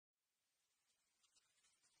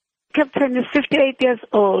Captain is 58 years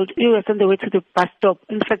old. He was on the way to the bus stop,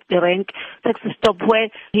 in fact the rank taxi stop where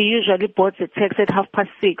he usually boards a taxi at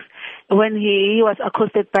 6:30 when he was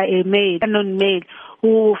accosted by a unknown male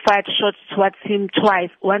who fired shots towards him twice,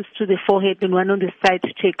 once to the forehead and one on the side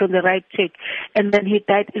cheek, on the right cheek, and then he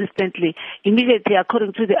died instantly. Immediately,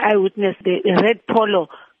 according to the eyewitness, the red Polo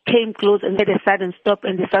came close and made a sudden stop,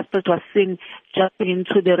 and the suspect was seen jumping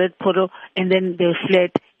into the red Polo, and then they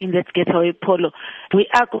fled in that getaway Polo. We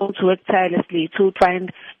are going to work tirelessly to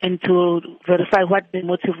find and to verify what the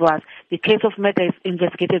motive was. The case of murder is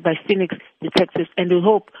investigated by Phoenix detectives, and we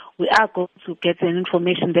hope we are going to get an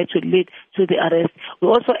information that will lead to the arrest. We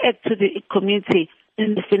also add to the community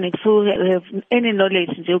in the Phoenix who have any knowledge,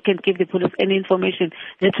 who can give the police any information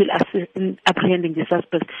that will assist in apprehending the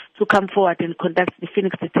suspects, to come forward and contact the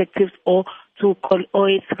Phoenix detectives or to call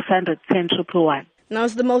 0800 10 111. Now,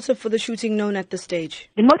 is the motive for the shooting known at this stage?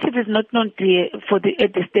 The motive is not known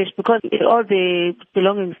at this stage because all the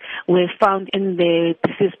belongings were found in the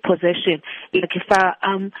deceased's possession, like a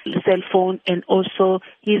firearm, cell phone, and also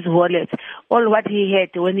his wallet. All what he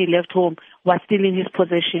had when he left home was still in his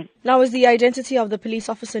possession. Now, is the identity of the police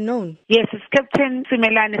officer known? Yes, it's Captain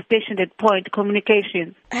Simelane, stationed at Point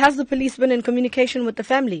Communications. Has the police been in communication with the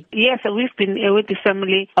family? Yes, we've been with the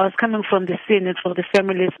family. I was coming from the scene and from the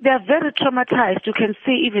families. They are very traumatized. You can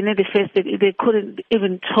see even in the face that they couldn't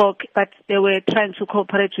even talk, but they were trying to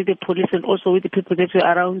cooperate with the police and also with the people that were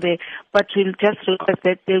around there. But we'll just request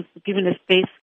that they've given a space